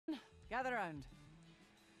gather round.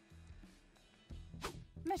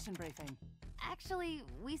 Mission briefing. Actually,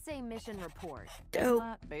 we say mission report. Isn't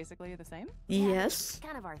that basically the same? Yes.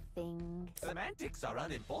 Kind of our thing. Semantics are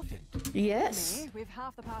unimportant. Yes. Me, we've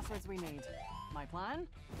half the passwords we need. My plan?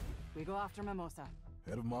 We go after Mimosa.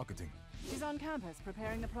 Head of marketing. She's on campus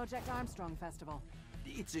preparing the Project Armstrong Festival.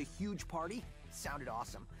 It's a huge party. Sounded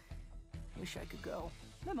awesome. Wish I could go.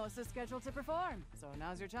 Mimosa's scheduled to perform, so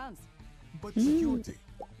now's your chance. But security.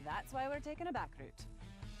 That's why we're taking a back route.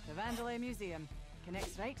 The Vandalay Museum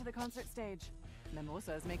connects right to the concert stage.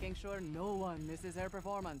 Mimosa's making sure no one misses her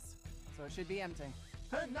performance, so it should be empty.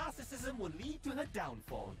 Her narcissism will lead to her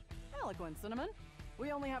downfall. Eloquent, Cinnamon.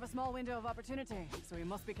 We only have a small window of opportunity, so we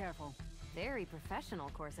must be careful. Very professional,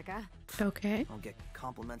 Corsica. Okay. I'll get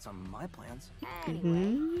compliments on my plans.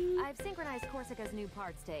 Anyway, I've synchronized Corsica's new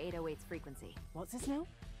parts to 808's frequency. What's this now?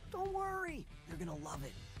 Don't worry. You're gonna love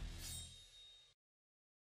it.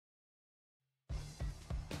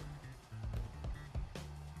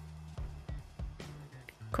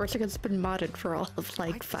 Corsica's been modded for all of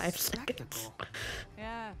like Quite 5 the seconds. spectacle.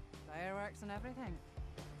 Yeah, fireworks and everything.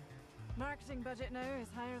 Marketing budget now is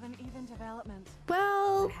higher than even development.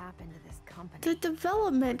 Well, What happened to this company? the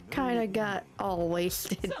development kind of got all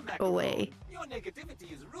wasted Sir Macaron, away. your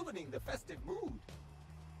negativity is ruining the festive mood.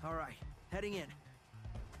 All right, heading in.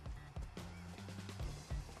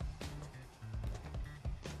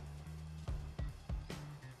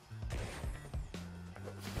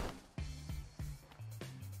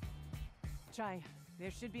 Try.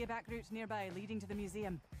 There should be a back route nearby leading to the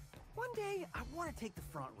museum. One day, I want to take the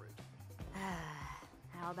front route.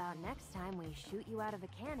 How about next time we shoot you out of the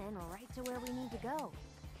cannon right to where we need to go?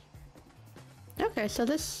 Okay, so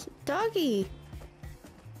this doggy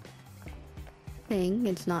thing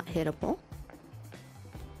is not hittable.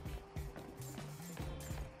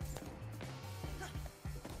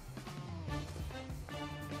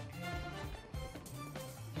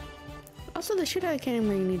 Also, the shootout cannon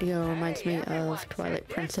where you need to go reminds me of Twilight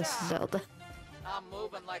Princess Zelda. I'm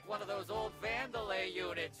moving like one of those old Vandalay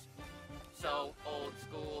units. So old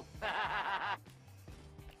school.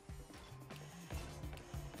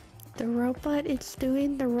 The robot, it's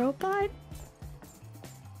doing the robot?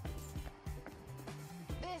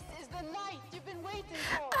 This is the night you've been waiting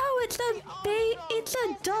for. Oh, it's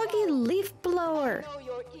a doggy leaf blower. I know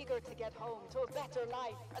you're eager to get home to a better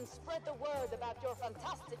life and spread the word about your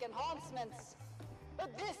fantastic enhancements.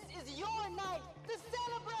 But this is your night to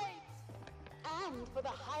celebrate! And for the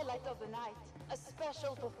highlight of the night, a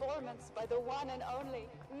special performance by the one and only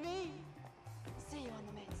me. See you on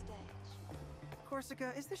the main stage.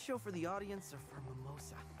 Corsica, is this show for the audience or for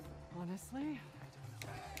Mimosa? Honestly,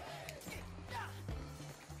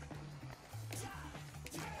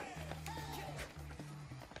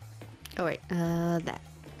 Oh wait, that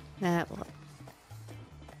will.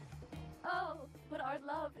 Oh, but our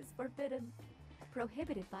love is forbidden,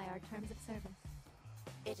 prohibited by our terms of service.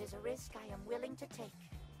 It is a risk I am willing to take.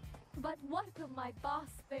 But what will my boss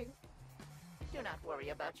think? Do not worry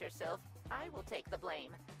about yourself. I will take the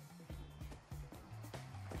blame.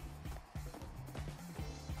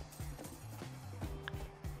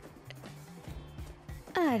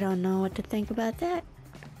 I don't know what to think about that.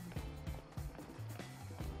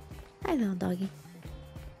 I know, doggy.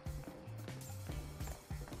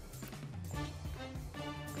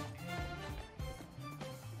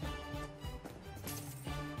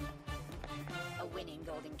 A winning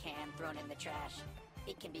golden can thrown in the trash.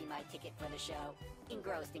 It can be my ticket for the show.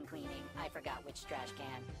 Engrossed in cleaning, I forgot which trash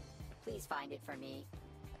can. Please find it for me.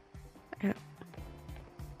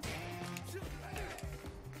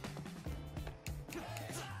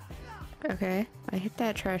 Okay, I hit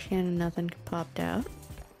that trash can and nothing popped out.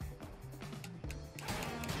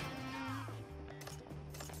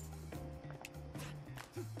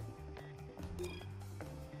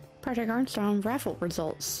 Project Armstrong raffle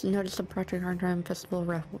results. Notice the Project Armstrong Festival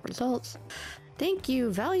raffle results. Thank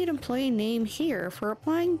you, valued employee name here, for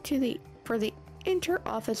applying for the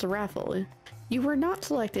inter-office raffle. You were not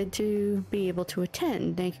selected to be able to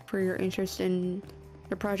attend. Thank you for your interest in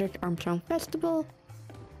the Project Armstrong Festival.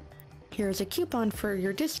 Here's a coupon for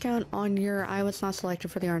your discount on your I was not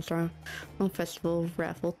selected for the Armstrong Festival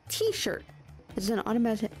raffle t-shirt. It's an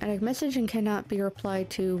automatic message and cannot be replied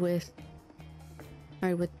to with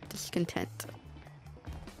discontent.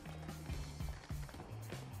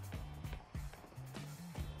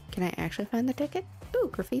 Can I actually find the ticket? Ooh,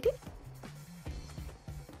 graffiti.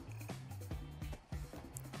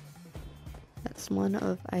 That's one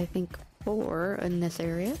of, I think, 4 in this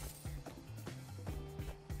area.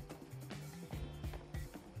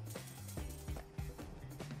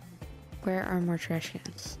 Where are more trash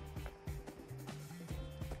cans?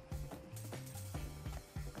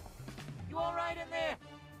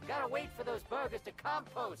 Gotta wait for those burgers to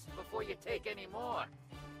compost before you take any more.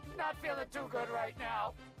 Not feeling too good right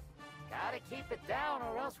now. Gotta keep it down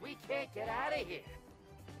or else we can't get out of here.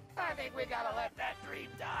 I think we gotta let that dream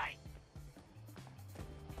die.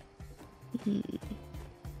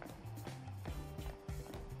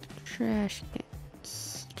 Trash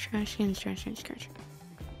cans. Trash cans, trash cans, trash cans.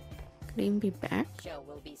 Could even be back. Show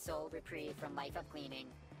will be sole reprieve from life of cleaning.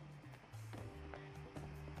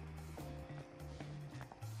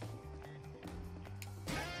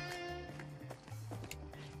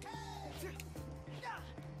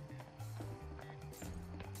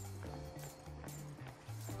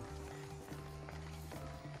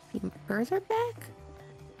 Even further back?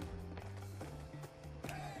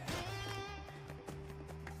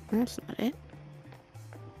 That's not it.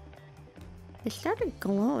 It started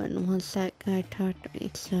glowing once that guy talked to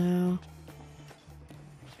me, so...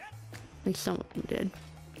 At least some of them did.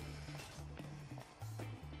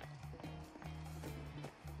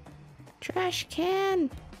 Trash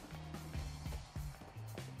can!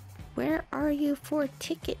 Where are you for a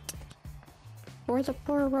ticket? For the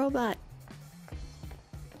poor robot?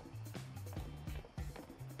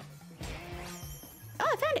 Oh,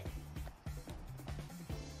 I found it!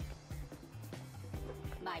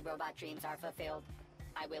 My robot dreams are fulfilled.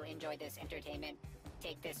 I will enjoy this entertainment.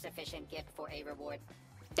 Take this sufficient gift for a reward.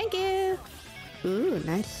 Thank you! Ooh,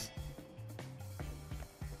 nice.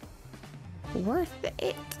 Worth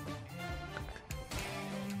it.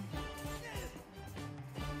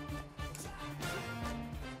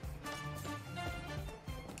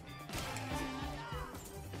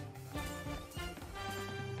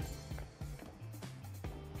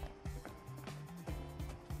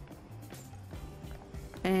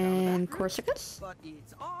 And Corsicus? But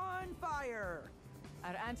it's on fire!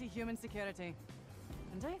 Our anti-human security.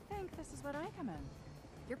 And I think this is where I come in.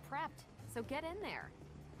 You're prepped, so get in there.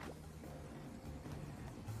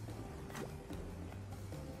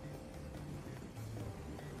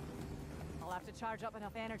 I'll have to charge up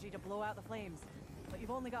enough energy to blow out the flames. But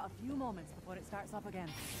you've only got a few moments before it starts up again.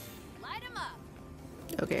 Light 'em up!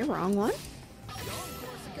 Okay, wrong one. Go,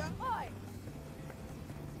 Corsica! Oi!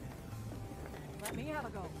 Let me have a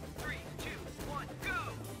go. 3, 2, 1,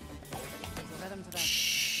 go! There's a rhythm to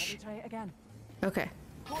this. Let me try it again. Okay.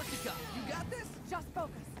 Corsica, you got this? Just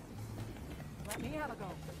focus. Let me have a go.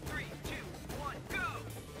 3, 2, 1, go!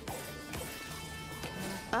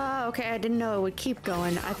 Oh, okay, I didn't know it would keep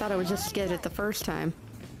going. I thought I would just get it the first time.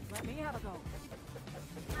 Let me have a go.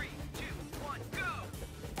 3, 2, 1, go!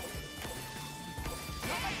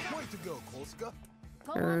 Way to go, Corsica.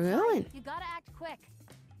 Go We're on, going. You gotta act quick.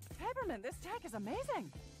 Peppermint, this tech is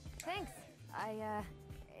amazing. Thanks.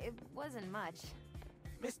 It wasn't much.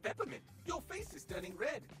 Miss Peppermint, your face is turning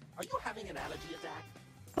red. Are you having an allergy attack?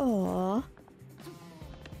 Aww.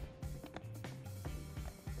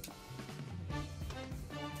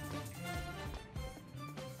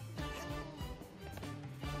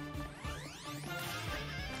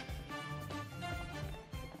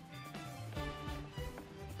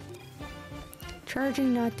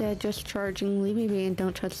 Charging, not dead, just charging. Leave me be and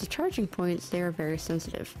don't touch the charging points. They are very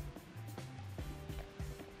sensitive.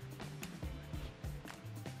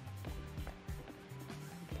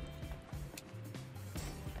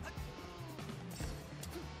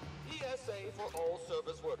 ESA for all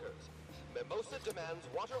service workers. Mimosa demands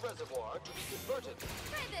water reservoir to be converted.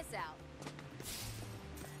 Try this out.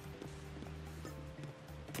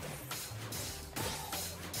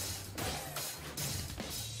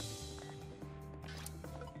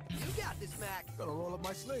 You got this, Mac. Gotta roll up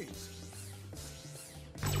my sleeves.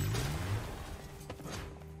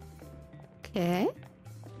 Okay.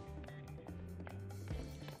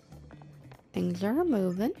 Things are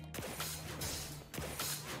moving.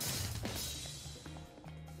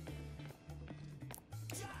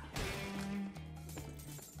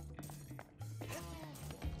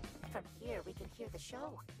 From here, we can hear the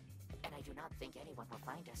show. And I do not think anyone will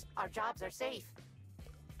find us. Our jobs are safe.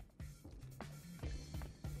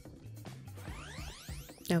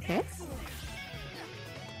 Okay.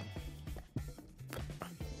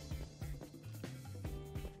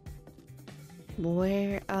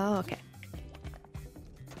 Where? Oh, okay.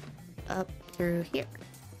 Up through here.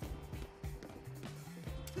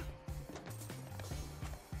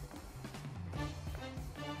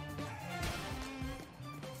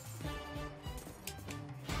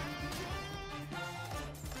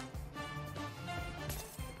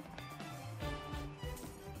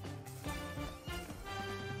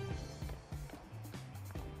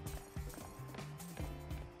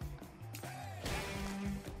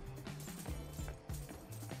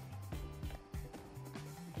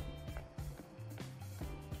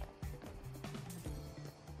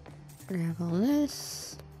 Grab all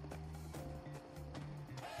this.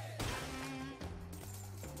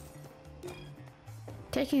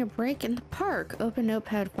 Taking a break in the park. Open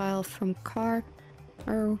notepad file from car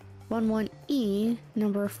or 11E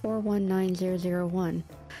number 419001.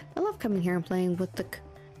 I love coming here and playing with the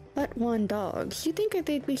but one dogs. You'd think that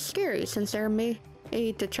they'd be scary since they're made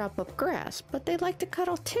to chop up grass, but they like to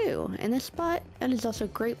cuddle too. In this spot, it is also a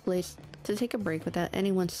great place to take a break without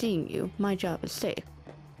anyone seeing you. My job is safe.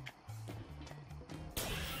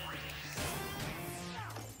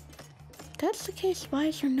 If that's the case, why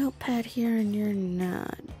is your notepad here and you're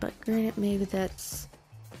not? But granted, maybe that's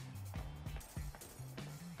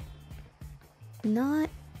not.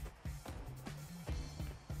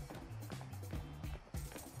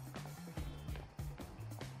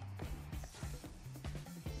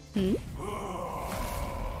 Hmm?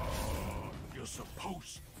 You're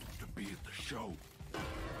supposed to be at the show.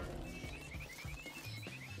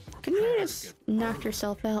 Can you just knock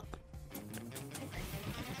yourself out?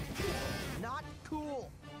 Not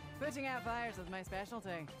cool. Putting out fires is my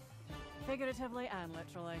specialty. Figuratively and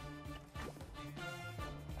literally.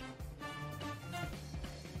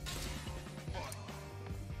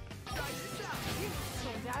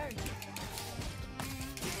 Slow down.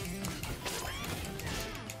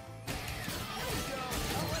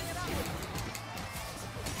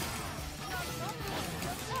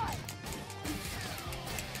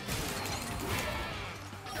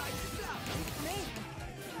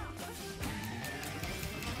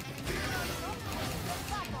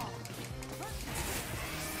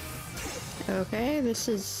 Okay, this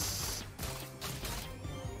is...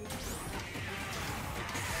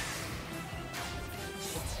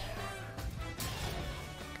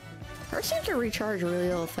 Hers seem to recharge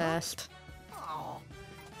really fast.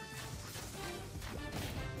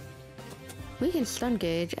 Weaken stun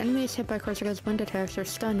gauge. Enemies hit by Corsica's wind attacks are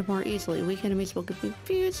stunned more easily. Weak enemies will get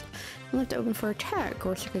confused and left open for attack.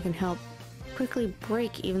 Corsica can help quickly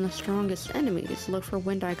break even the strongest enemies. Look for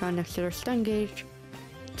wind icon next to their stun gauge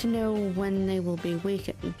to know when they will be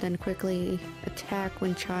weakened. Then quickly attack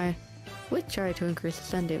when with Chai to increase the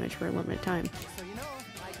stun damage for a limited time. So you know,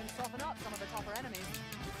 I can soften up some of the tougher enemies.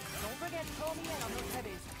 Don't forget to call me in on those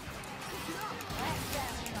heavies. Let's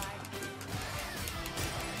get Chai.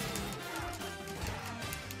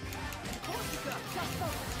 Just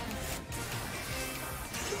focus.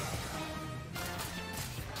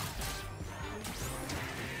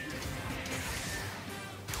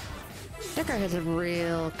 That guy has a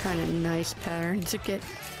real kind of nice pattern to get.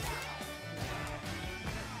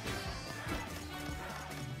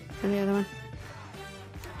 And the other one.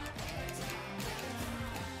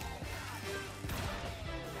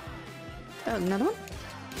 Oh, another one?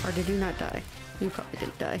 Or did you not die? You probably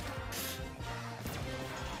didn't die.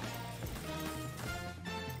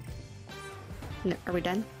 No, are we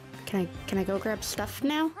done? Can I go grab stuff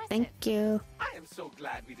now? Thank you. I am so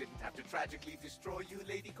glad we didn't have to tragically destroy you,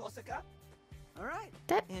 Lady Corsica. All right.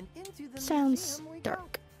 That and into the sounds museum we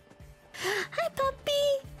dark. Hi,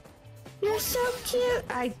 puppy! You're so cute!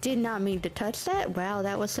 I did not mean to touch that. Wow,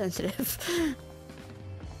 that was sensitive.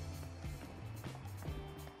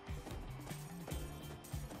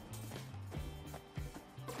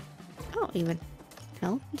 Oh, even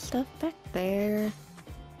health and stuff back there.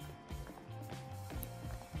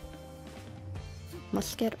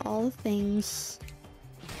 Must get all the things.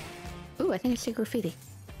 Ooh, I think I see graffiti.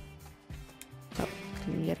 Oh,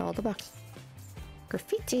 can get all the bucks.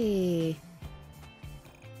 Graffiti!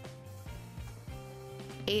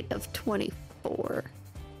 8 of 24.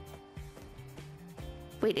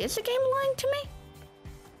 Wait, is the game lying to me?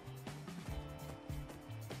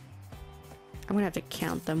 I'm gonna have to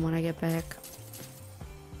count them when I get back.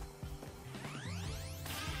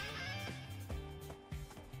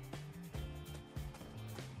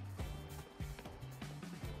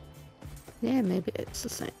 Yeah, maybe it's the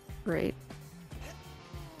same. Right.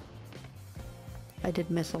 I did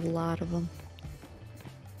miss a lot of them.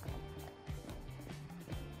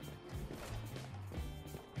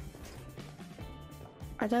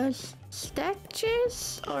 Are those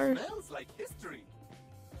statues or? Smells like history.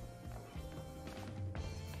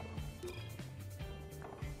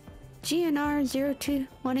 GNR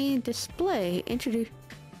 0220 display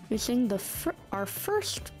introducing our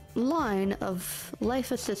first line of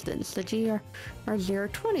life assistance, the GR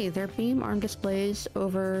 020. Their beam arm displays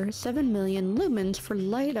over 7 million lumens for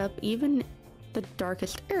light up even the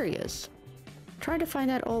darkest areas. Try to find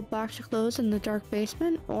that old box of clothes in the dark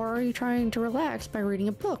basement, or are you trying to relax by reading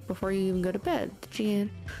a book before you even go to bed? The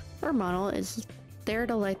GNR model is there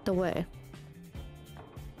to light the way.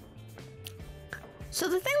 So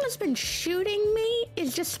the thing that's been shooting me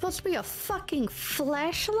is just supposed to be a fucking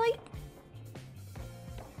flashlight?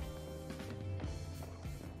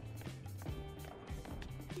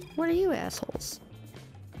 What are you assholes?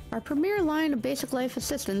 Our premier line of basic life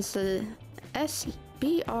assistance, the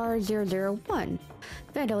SBR-001.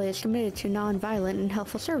 Vandalay is committed to non-violent and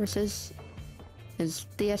helpful services. As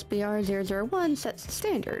the SBR-001 sets the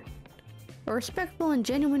standard. A respectful and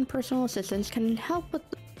genuine personal assistance can help with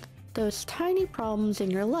those tiny problems in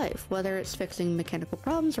your life, whether it's fixing mechanical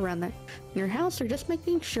problems around in your house or just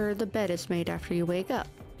making sure the bed is made after you wake up.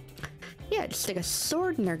 Yeah, just stick a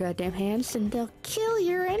sword in their goddamn hands and they'll kill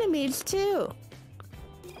your enemies too.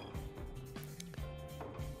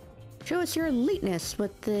 Show us your eliteness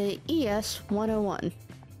with the ES-101.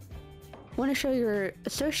 Want to show your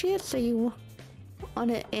associates that you on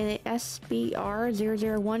an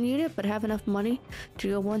SBR-001 unit but have enough money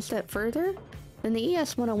to go one step further? Then the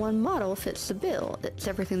ES-101 model fits the bill. It's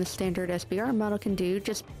everything the standard SBR model can do,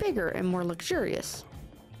 just bigger and more luxurious.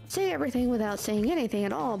 Say everything without saying anything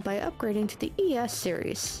at all by upgrading to the ES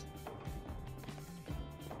series.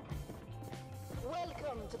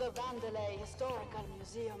 Welcome to the Vandalay Historical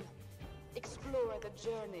Museum. Explore the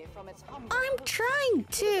journey from its humble... I'm trying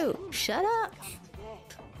to! Shut up!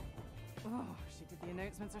 Oh, she did the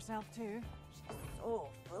announcements herself too. She's so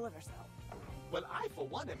full of herself. Well, I for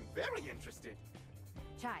one am very interested.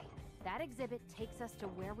 Chai, that exhibit takes us to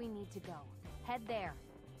where we need to go. Head there.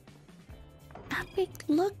 I'll be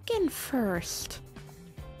looking first.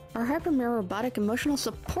 Our Hypermirror Robotic Emotional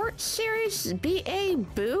Support Series BA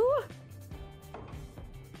Boo?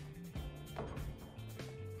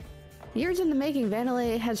 Years in the making,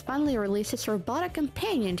 Vandalay has finally released its robotic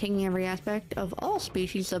companion, taking every aspect of all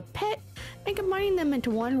species of pet and combining them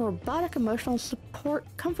into one robotic emotional support,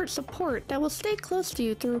 comfort support that will stay close to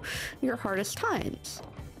you through your hardest times.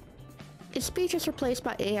 Its speech is replaced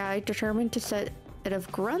by AI determined to set it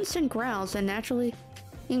of grunts and growls that naturally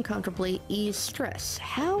and comfortably ease stress.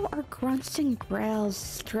 How are grunts and growls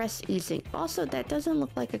stress easing? Also, that doesn't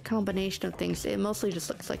look like a combination of things. It mostly just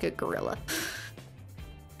looks like a gorilla.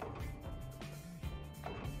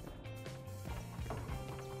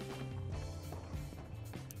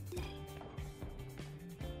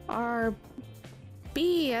 Our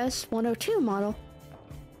BES-102 model,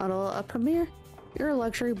 a premier your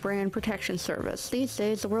luxury brand protection service. These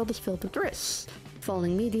days, the world is filled with risks.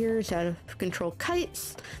 Falling meteors, out of control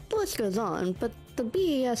kites, the list goes on, but the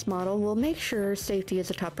BES model will make sure safety is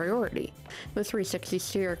a top priority. With 360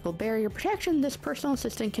 spherical barrier protection, this personal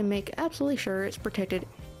assistant can make absolutely sure it's protected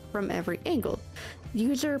from every angle.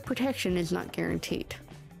 User protection is not guaranteed.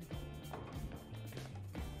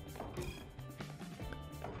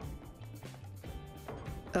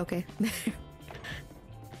 Okay.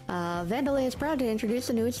 Vandalay is proud to introduce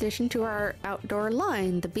a new addition to our outdoor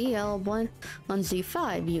line, the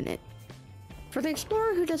BL-1Z5 unit. For the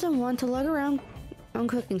explorer who doesn't want to lug around on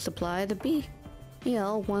cooking supply, the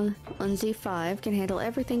BL-1Z5 can handle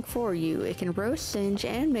everything for you. It can roast, singe,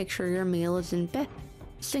 and make sure your meal is in best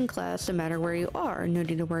in class no matter where you are. No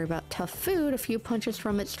need to worry about tough food. A few punches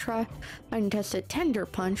from its tried and tested tender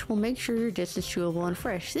punch will make sure your dish is chewable and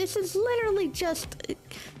fresh. This is literally just...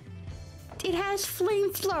 It has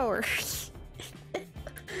flamethrowers.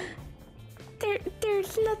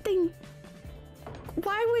 There's nothing...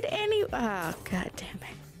 Why would any... Oh, god damn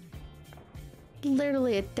it.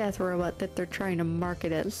 Literally a death robot that they're trying to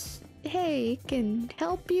market as, hey, it can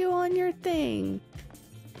help you on your thing.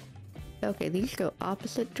 Okay, these go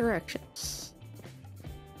opposite directions.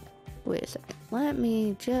 Wait a second. Let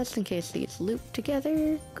me, just in case these loop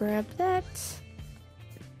together, grab that.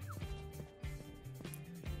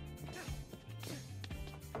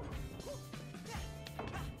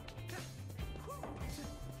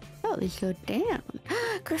 Oh, these go down.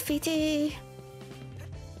 Graffiti!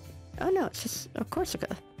 Oh no, it's just a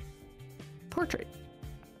Corsica. Portrait.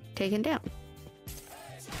 Taken down.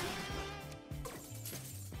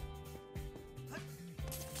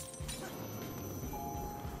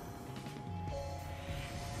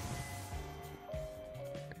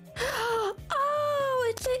 Oh,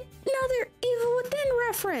 it's another Evil Within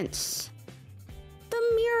reference! The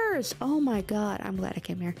mirrors! Oh my god, I'm glad I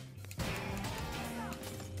came here.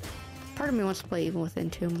 Part of me wants to play Evil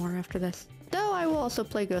Within 2 more after this. Though I will also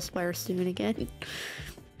play Ghostwire soon again.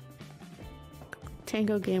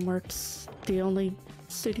 Tango Gameworks, the only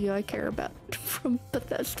studio I care about from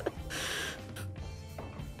Bethesda.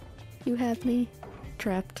 You have me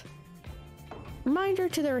trapped. Reminder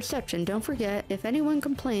to the reception, don't forget, if anyone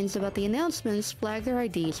complains about the announcements, flag their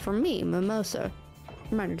IDs for me, Mimosa.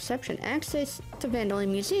 minor deception. Access to Vandalay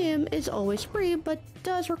Museum is always free, but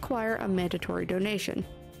does require a mandatory donation.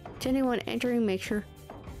 To anyone entering, make sure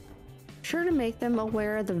to make them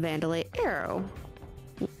aware of the Vandalay arrow.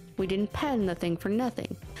 We didn't pen the thing for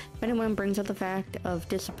nothing. If anyone brings up the fact of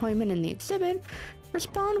disappointment in the exhibit,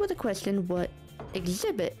 respond with a question, what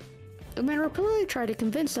exhibit? We may repeatedly try to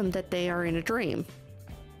convince them that they are in a dream.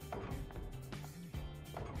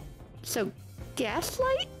 So,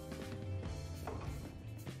 gaslight?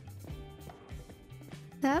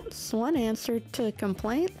 That's one answer to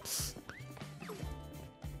complaints.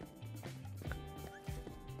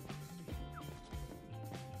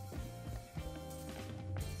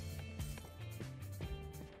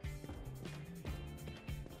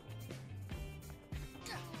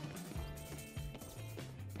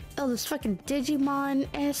 Oh, this fucking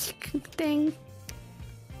Digimon-esque thing.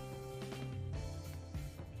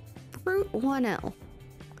 Brute 1L.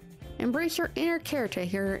 Embrace your inner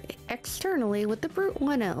caretaker externally with the Brute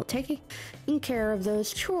 1L. Taking care of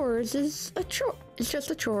those chores is a chore. It's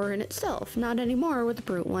just a chore in itself. Not anymore with the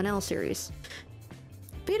Brute 1L series.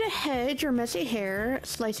 Be it a hedge or messy hair,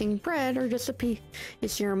 slicing bread, or just a piece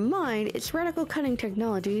of your mind, its radical cutting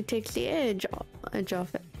technology takes the edge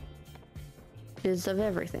off it. Is of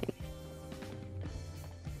everything.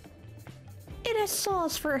 It has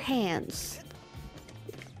saws for hands.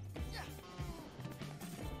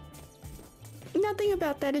 Nothing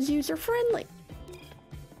about that is user-friendly.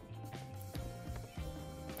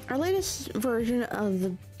 Our latest version of the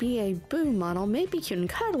BA Boo model may be cute and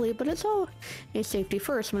cuddly, but it's all a safety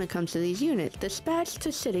first when it comes to these units. Dispatched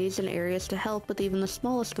to cities and areas to help with even the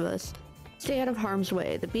smallest of us stay out of harm's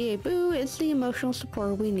way. The BA Boo is the emotional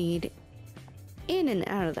support we need in and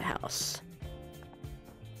out of the house.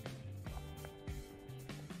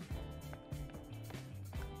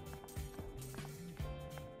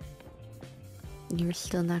 You're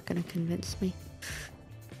still not gonna convince me.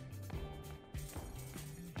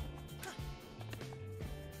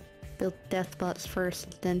 Build deathbots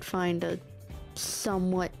first, then find a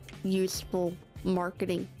somewhat useful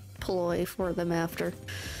marketing ploy for them after.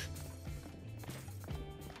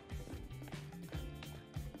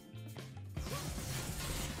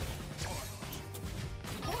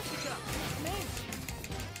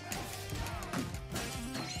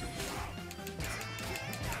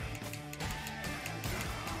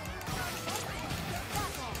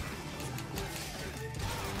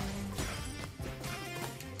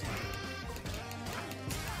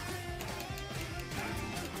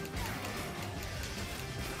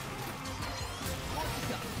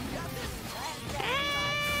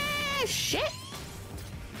 Shit!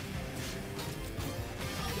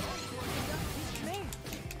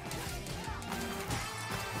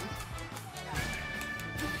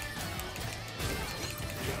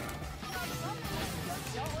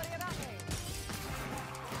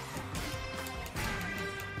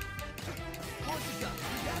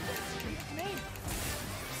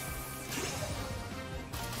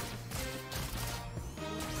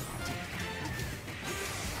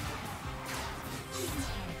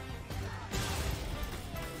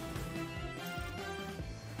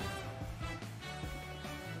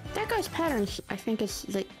 That guy's patterns, I think, is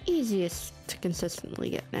the easiest to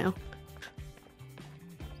consistently get now.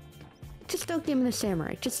 Just don't give me the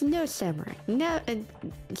samurai. Just no samurai. No,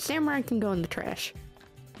 samurai can go in the trash.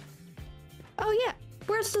 Oh yeah,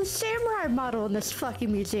 where's the samurai model in this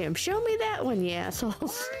fucking museum? Show me that one, you assholes.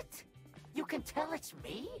 What? You can tell it's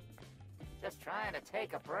me? Just trying to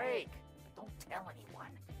take a break. Don't tell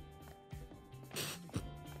anyone.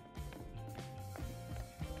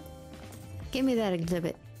 Give me that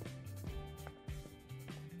exhibit.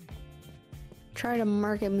 Try to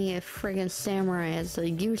market me a friggin' samurai as a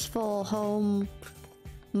useful home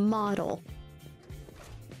model.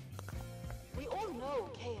 We all know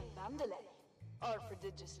Kay and Vandalay, our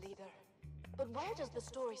prodigious leader. But where does the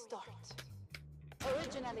story start?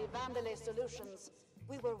 Originally Vandalay Solutions,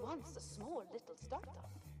 we were once a small little startup.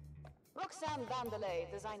 Roxanne Vandalay,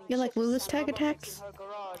 designing You like chips Lulu's and tag robotics attacks? in her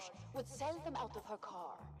garage, would sell them out of her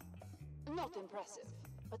car. Not impressive,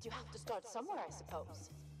 but you have to start somewhere, I suppose.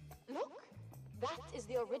 Look, that is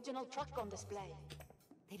the original truck on display.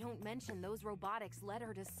 They don't mention those robotics led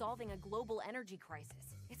her to solving a global energy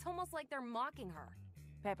crisis. It's almost like they're mocking her.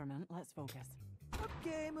 Peppermint, let's focus.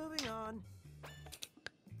 Okay, moving on.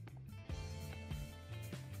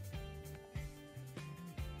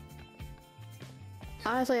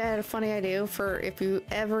 Honestly, I had a funny idea for if you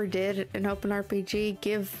ever did an open RPG,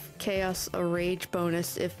 give Chaos a rage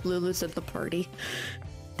bonus if Lulu's at the party.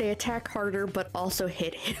 They attack harder, but also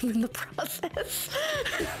hit him in the process.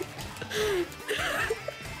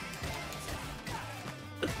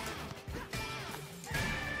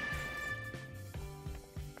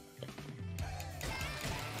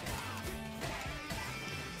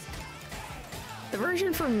 The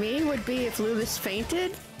version for me would be if Loomis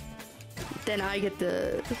fainted, then I get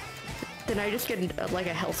the... Then I just get like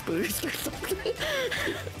a health boost or something.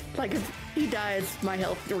 Like if he dies, my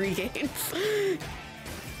health regains.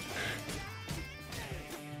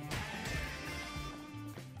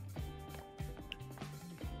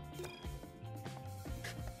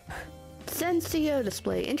 Sensio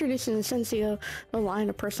display. Introducing the Sensio, a line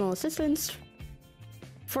of personal assistants.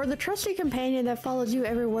 For the trusty companion that follows you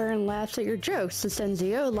everywhere and laughs at your jokes, the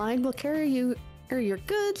Sensio line will carry your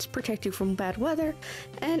goods, protect you from bad weather,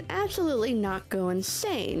 and absolutely not go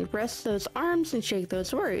insane. Rest those arms and shake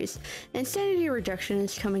those worries. Insanity reduction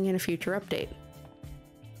is coming in a future update.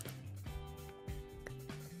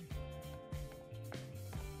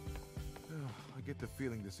 I get the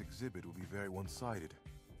feeling this exhibit will be very one-sided.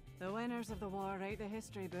 The winners of the war write the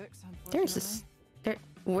history books, unfortunately. There's this.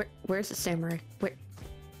 Where's the samurai? Where?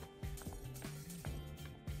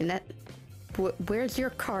 And that. Where's your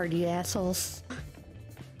card, you assholes?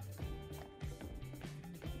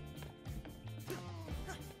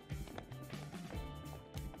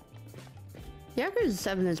 Yakuza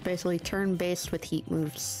 7 is basically turn-based with heat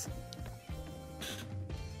moves.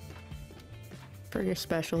 For your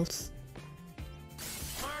specials.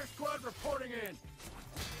 Fire squad reporting in!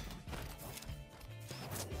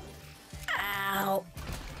 Ow!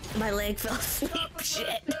 My leg fell asleep.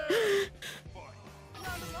 Shit.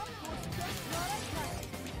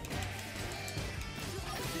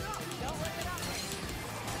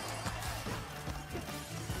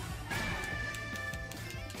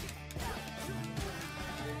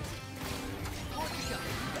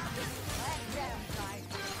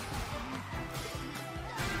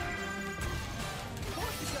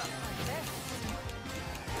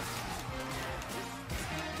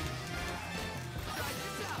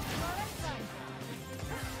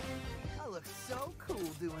 So cool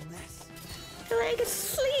doing this. My leg is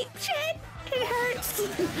asleep, shit! It hurts!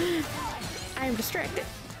 I am distracted.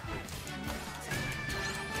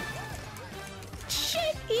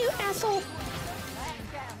 Shit, you asshole!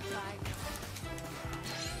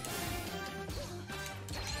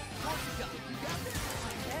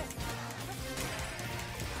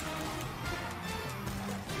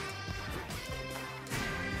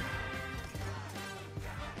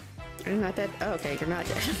 You're not dead? Oh, okay, you're not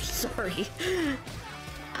dead. I'm sorry.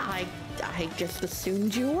 I just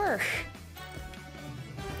assumed you were.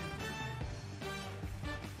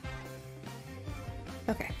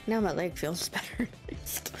 Okay, now my leg feels better at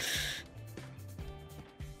least.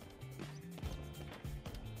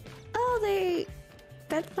 Oh,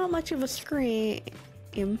 that's not much of a scream.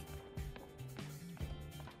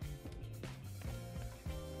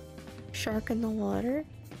 Shark in the water.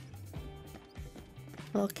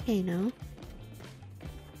 Volcano.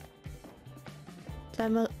 Is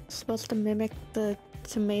that supposed to mimic the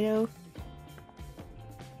tomato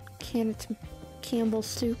can of Campbell's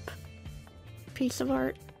soup piece of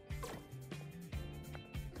art?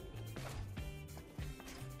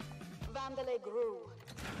 Vandalay grew,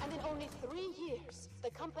 and in only 3 years, the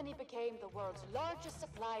company became the world's largest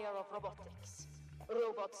supplier of robotics.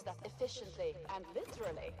 Robots that efficiently and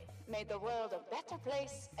literally made the world a better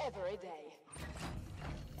place every day.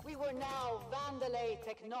 We were now Vandalay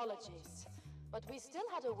Technologies, but we still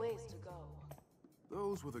had a ways to go.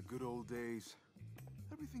 Those were the good old days.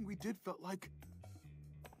 Everything we did felt like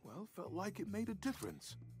it made a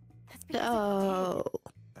difference. Oh.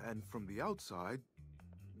 And from the outside,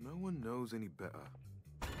 no one knows any better.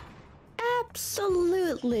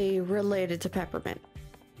 Absolutely related to Peppermint.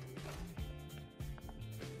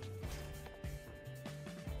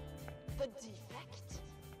 The defect?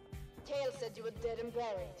 Kale said you were dead and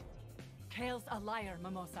buried. Kale's a liar,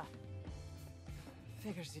 Mimosa.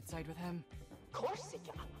 Figures you'd side with him.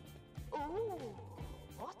 Corsica? Ooh,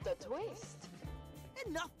 what a twist.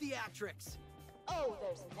 Enough theatrics! Oh,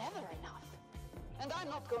 there's never enough. And I'm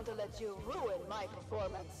not going to let you ruin my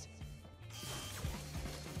performance.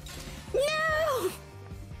 No!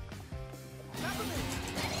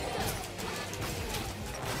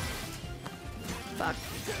 Fuck.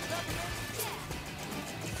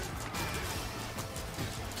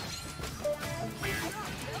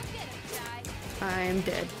 I am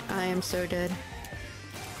dead. I am so dead.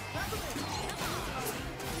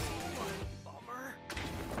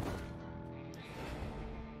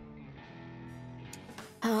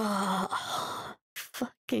 Oh,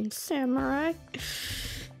 fucking samurai.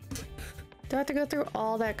 Do I have to go through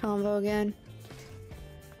all that combo again?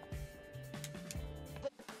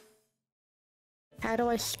 How do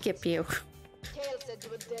I skip you? Kale said you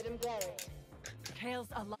were dead and buried. Kale's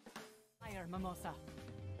a liar, Mimosa.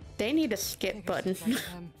 They need a skip button.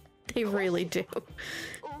 They really do.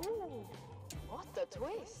 Ooh, what a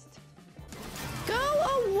twist. Go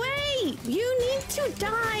away! You need to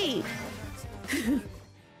die!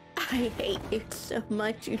 I hate you so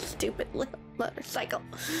much, you stupid little motorcycle.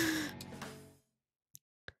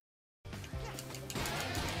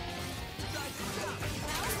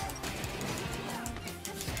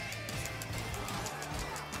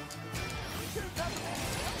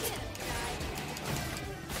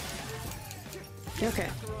 Okay.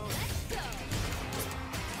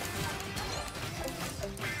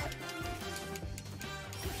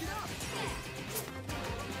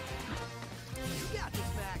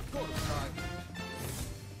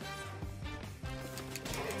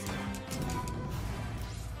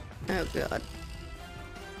 Oh god.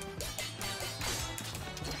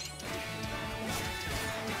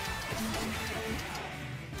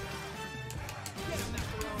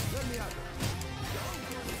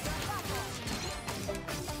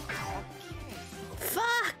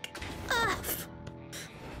 Fuck off!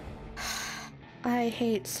 I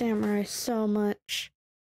hate samurai so much.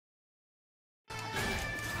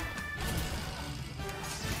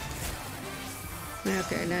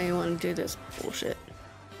 Okay, now you want to do this bullshit.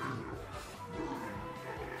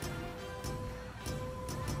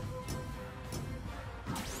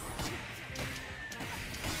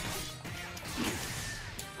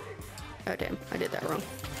 Oh damn, I did that wrong.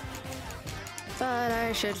 But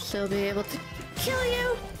I should still be able to kill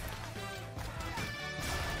you!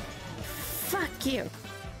 Fuck you!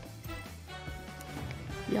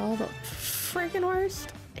 Y'all the freaking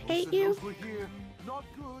worst. Hate you. Not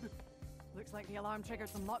good. Looks like the alarm triggered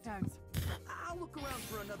some lockdowns. I'll look around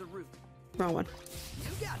for another route. Wrong one.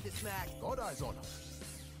 You got this, Mac. God eyes on him.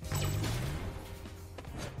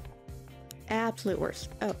 Absolute worst.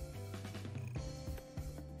 Oh.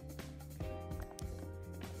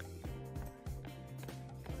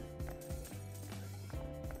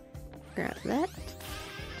 Grab that.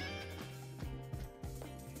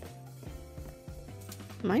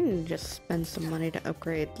 Might need to just spend some money to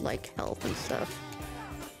upgrade, like, health and stuff.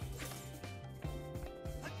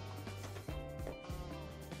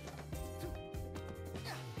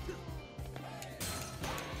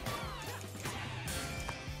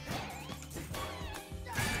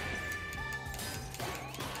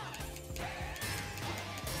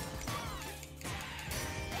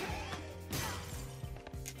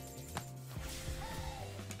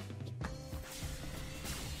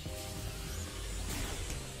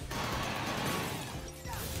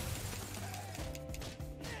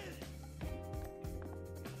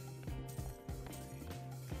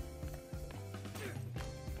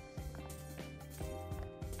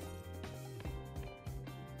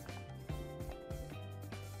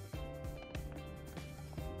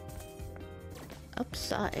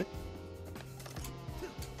 Upside.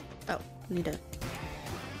 Oh, need to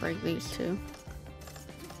break these two.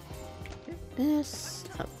 Get this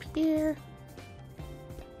up here.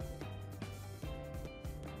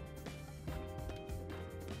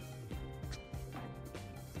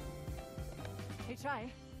 Hey,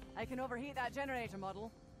 try. I can overheat that generator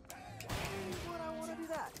model. Would I want to do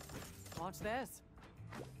that? Watch this.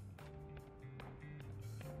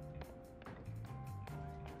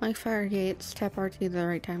 Like fire gates, tap RT the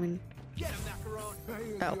right timing. Get him, Macaron.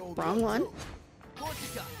 Oh, wrong one.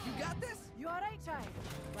 Corsica, you got this? You alright, Chai?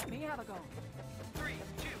 Let me have a go. 3,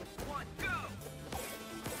 2, 1, go!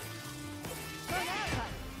 Go now,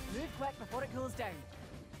 Chai. Move quick before it cools down.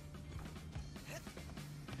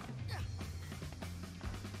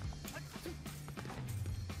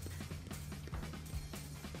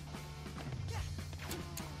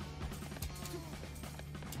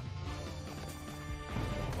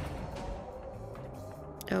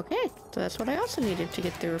 Okay, so that's what I also needed to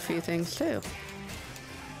get through a few things too.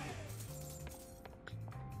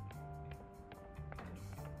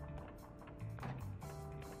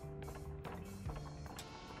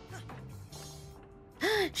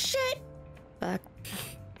 Shit! Fuck.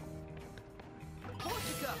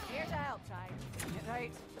 Corsica! Here to help, Chai. Get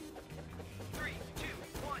right. 3, 2,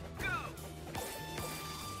 1, go!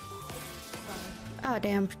 Oh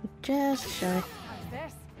damn, just shy. How's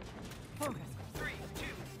this? Focus. 3, 2,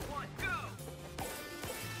 1, go!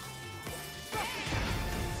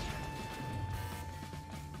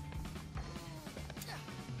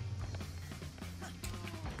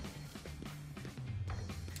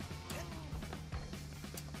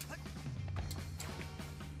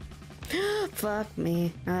 Fuck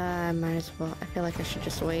me. I might as well. I feel like I should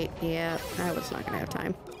just wait. Yeah, I was not gonna have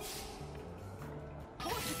time.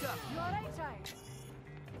 Corsica! You alright, Chai?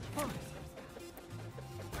 Focus.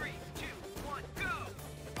 3, 2, 1, go!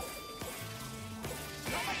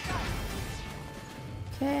 Not much time.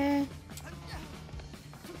 Okay.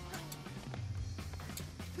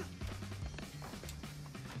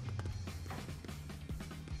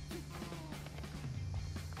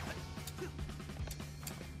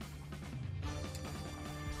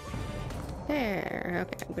 There.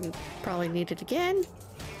 Okay, I'm gonna probably need it again.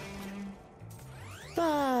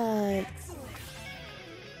 But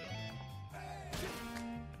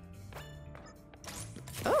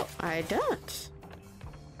oh, I don't.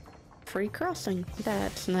 Free crossing.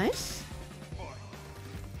 That's nice.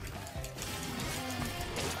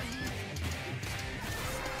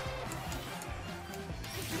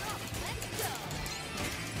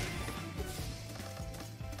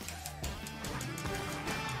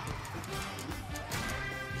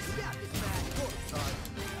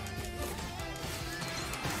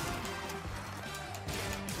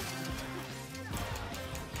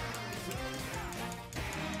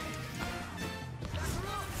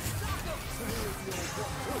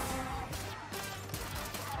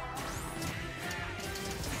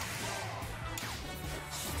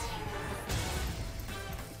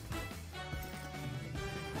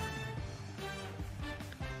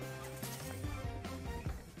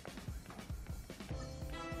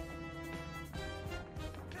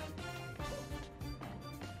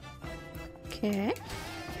 Okay.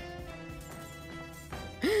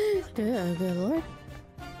 Oh, good lord.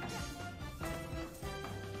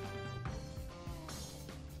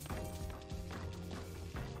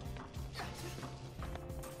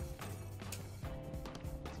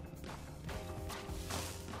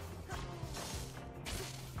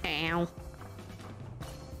 Ow.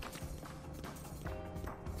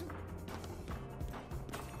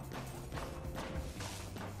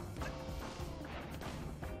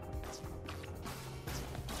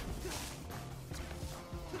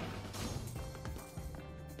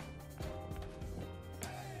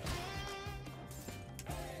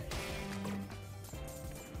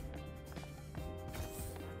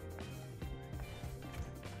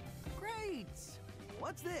 Great!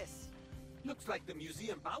 What's this? Looks like the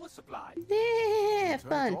museum power supply. Yeah, Turn it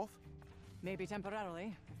fun. off? Maybe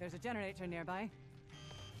temporarily, if there's a generator nearby.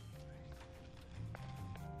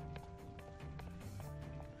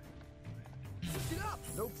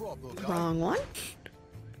 No problem. Wrong one.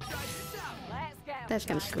 Let's go. That's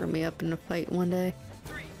gonna screw me up in a fight one day.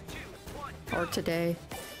 Or today.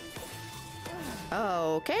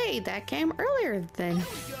 Okay, that came earlier than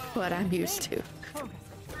what I'm used to. Focus.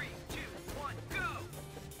 3, 2, 1, go!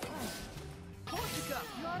 Corsica!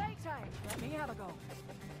 You alright, child? Let me have a go.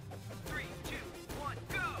 3, 2, 1,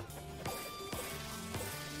 go!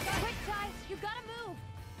 Quick, Ty! You gotta move!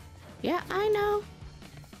 Yeah, I know.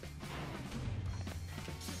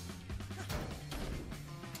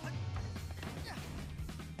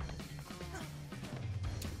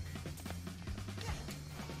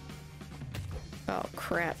 Oh,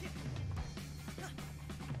 crap.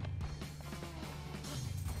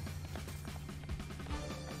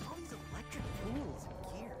 All these electric tools and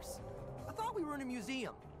gears. I thought we were in a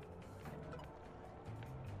museum.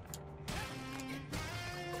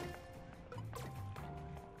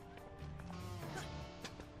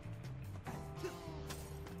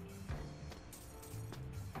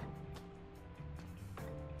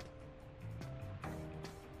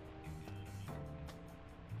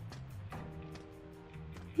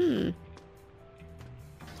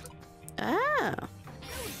 Ah.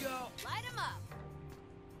 Here we go! Light him up!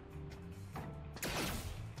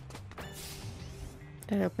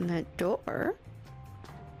 That opened that door.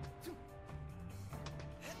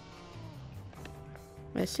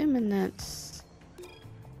 Assuming that's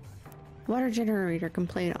water generator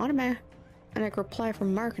complaint automatic reply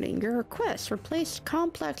from marketing. Your request replace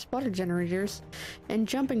complex water generators and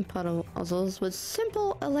jumping puzzles with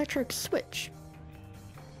simple electric switch.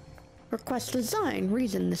 Request design.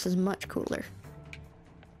 Reason this is much cooler.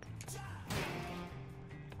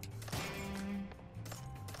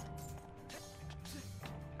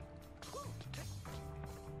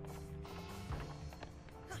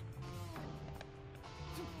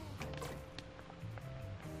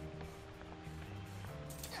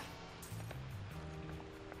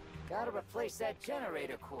 Gotta replace that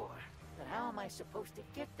generator core. But how am I supposed to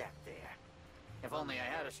get that there? If only I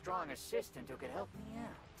had a strong assistant who could help me out.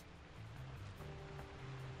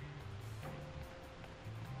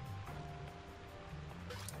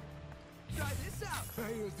 Try this out!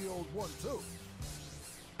 Here's the old one, too.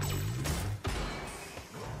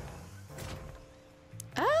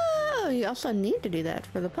 Oh, you also need to do that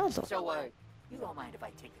for the puzzle. So, you don't mind if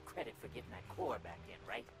I take the credit for getting that core back in,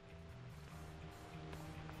 right?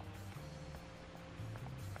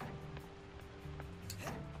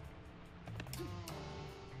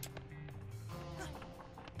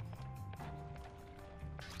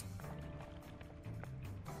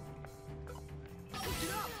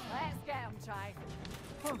 Get him, Chai.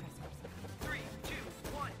 Focus. 3, 2,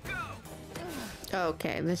 1, go!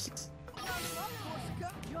 Okay, this is...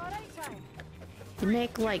 You alright, Chai? You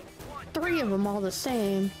make like 3 of them all the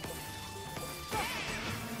same.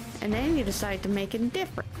 And then you decide to make it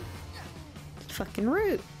different. It's fucking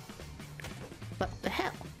rude. What the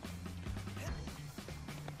hell?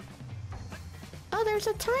 Oh, there's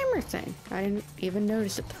a timer thing. I didn't even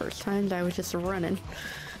notice it the first time. I was just running.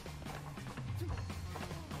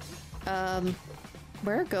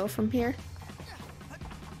 Where go from here?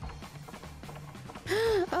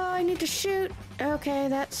 Oh, I need to shoot. Okay,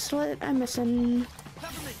 that's what I'm missing.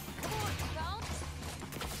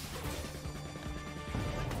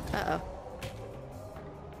 Uh-oh.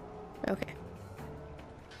 Okay.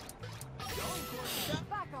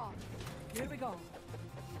 Back off. Here we go.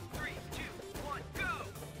 3, 2, 1, go!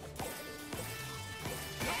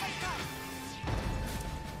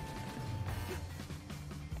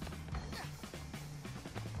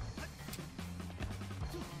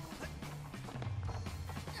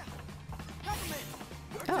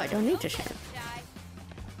 Oh, I don't need to shoot.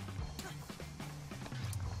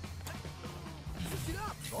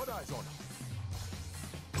 Got eyes on.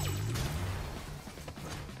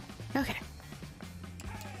 Okay.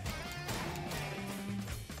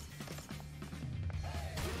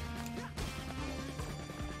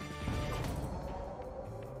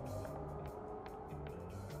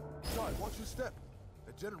 Shy, watch your step.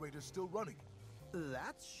 The generator's still running.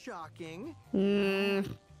 That's shocking.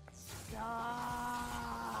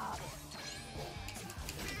 Stop.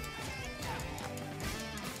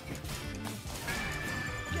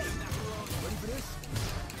 Ready for this?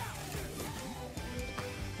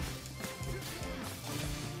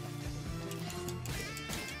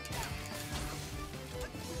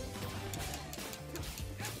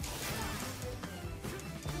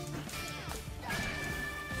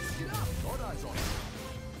 Got eyes on.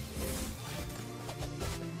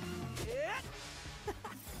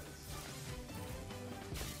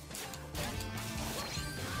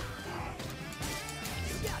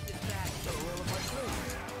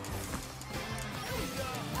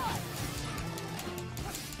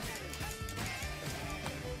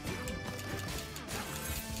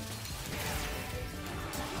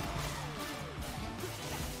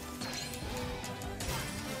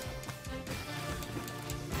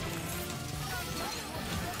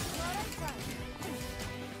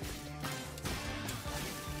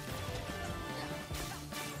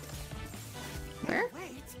 Where?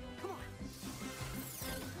 Wait, come on.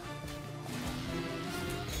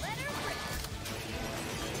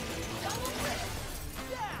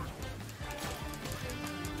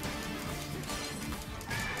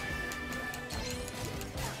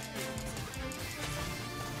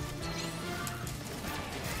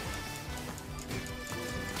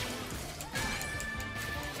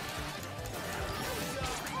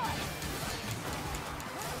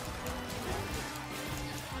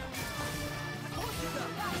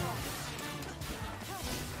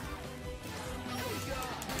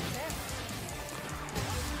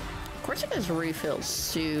 Of course, it goes refills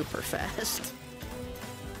super fast.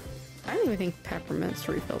 I don't even think Peppermint's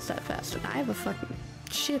refills that fast, and I have a fucking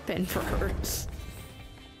chip in for hers.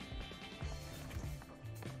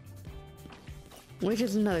 Which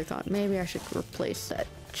is another thought. Maybe I should replace that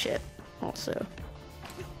chip also.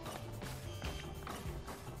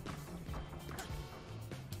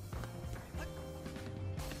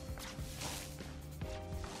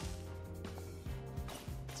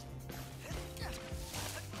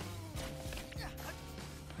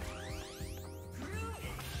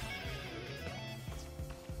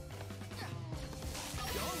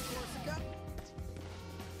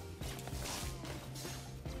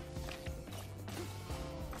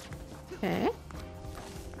 Okay.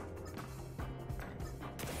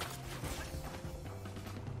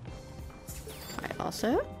 I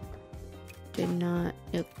also did not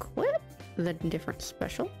equip the different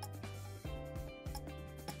special.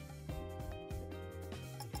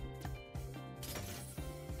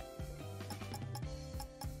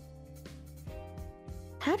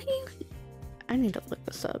 How do you... I need to look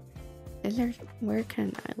this up. Is there... Where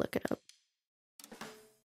can I look it up?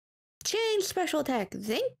 Change special attack.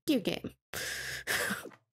 Thank you, game.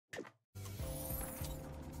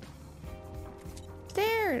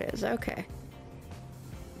 There it is. Okay.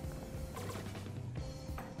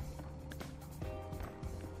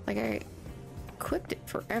 Like I equipped it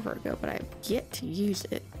forever ago, but I've yet to use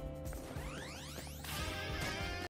it.